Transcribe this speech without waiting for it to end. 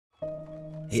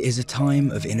It is a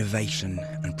time of innovation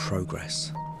and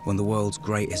progress, when the world's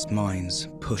greatest minds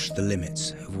push the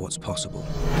limits of what's possible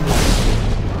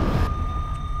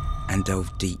and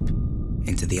delve deep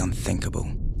into the unthinkable.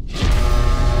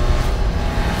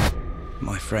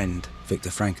 My friend,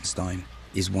 Victor Frankenstein,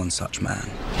 is one such man.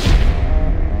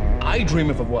 I dream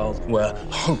of a world where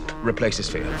hope replaces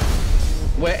fear.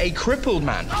 Where a crippled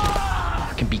man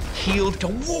can be healed to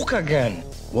walk again.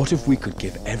 What if we could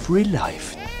give every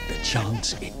life the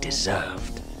chance it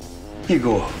deserved?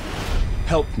 Igor,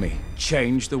 help me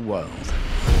change the world.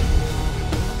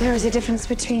 There is a difference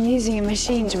between using a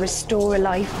machine to restore a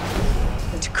life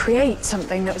and to create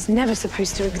something that was never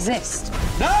supposed to exist.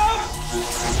 No!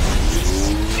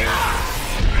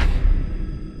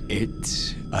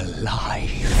 It's alive.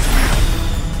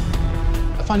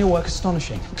 I find your work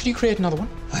astonishing. Could you create another one?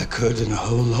 I could, and a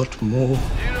whole lot more.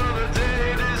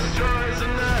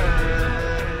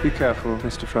 Be careful,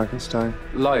 Mr. Frankenstein.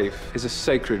 Life is a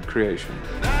sacred creation.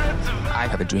 I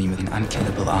have a dream of an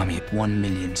unkillable army of 1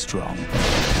 million strong.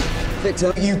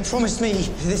 Victor, you promised me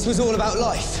this was all about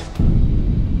life.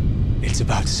 It's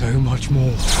about so much more.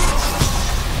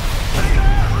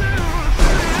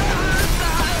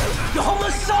 You're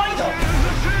homicidal!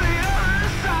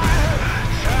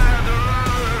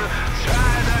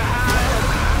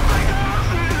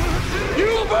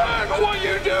 You burn for what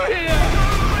you do here!